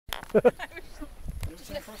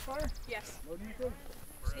Crossfire? Yes. What do you think?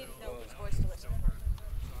 Just need to know which voice to listen for.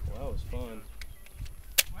 Well, that was fun.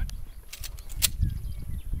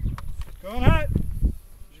 Going hot.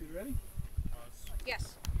 Shoot ready?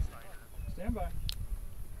 Yes. Stand by.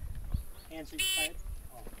 Hands inside.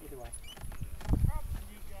 Oh, either way.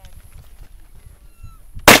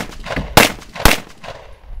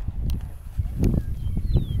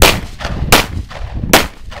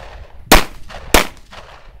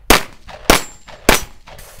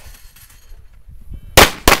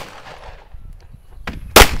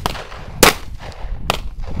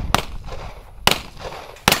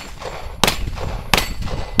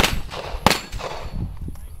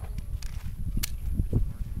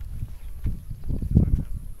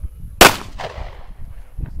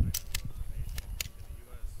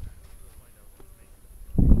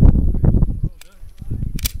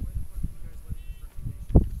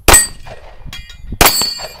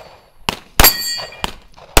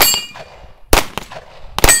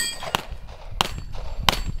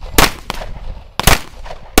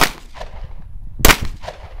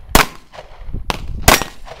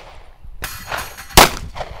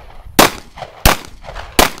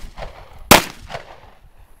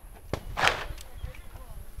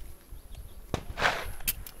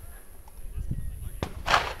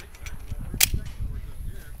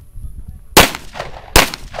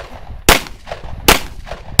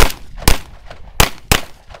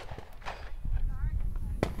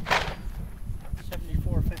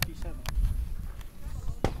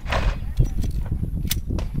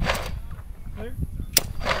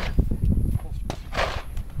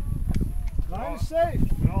 Line is safe.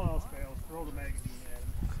 When all else fails, throw the magazine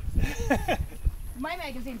at him. My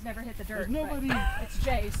magazine's never hit the dirt. There's nobody. It's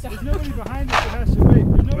Jay's. So. There's nobody behind us that has to wait.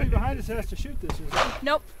 There's nobody behind us that has to shoot this, is there?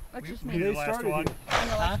 Nope. That's just me. They The last started one. here. I'm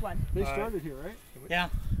the last one. They started here, right? Yeah.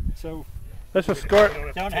 So Let's just score.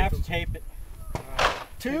 Don't have to tape it.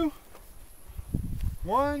 2,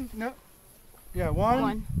 1, no. Yeah,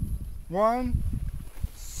 1, 1.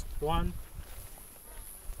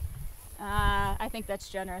 I think that's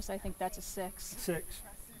generous. I think that's a 6. 6.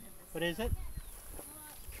 What is it?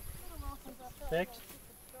 6?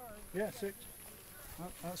 Yeah, 6.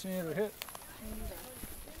 I don't see any other hit.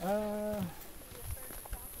 And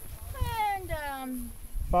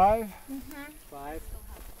 5, 5.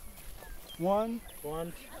 1.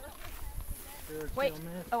 1. wait.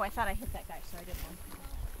 Oh, I thought I hit that guy, so I didn't.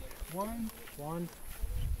 1. 1.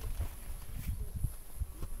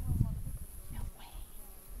 No way.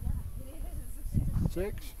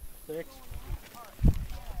 6. 6.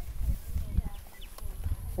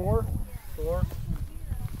 4. 4.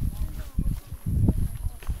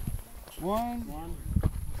 1. 1.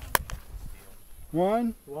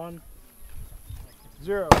 1. 1.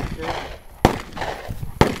 0.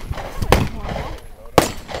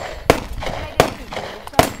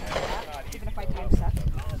 Even if I time suck.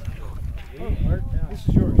 This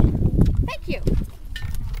is yours. Thank you.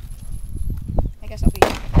 I guess I'll be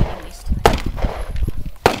at least.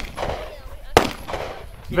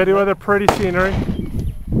 Video of the pretty scenery.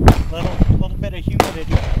 Little bit of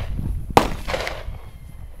humidity.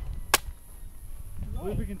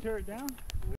 Believe we can tear it down?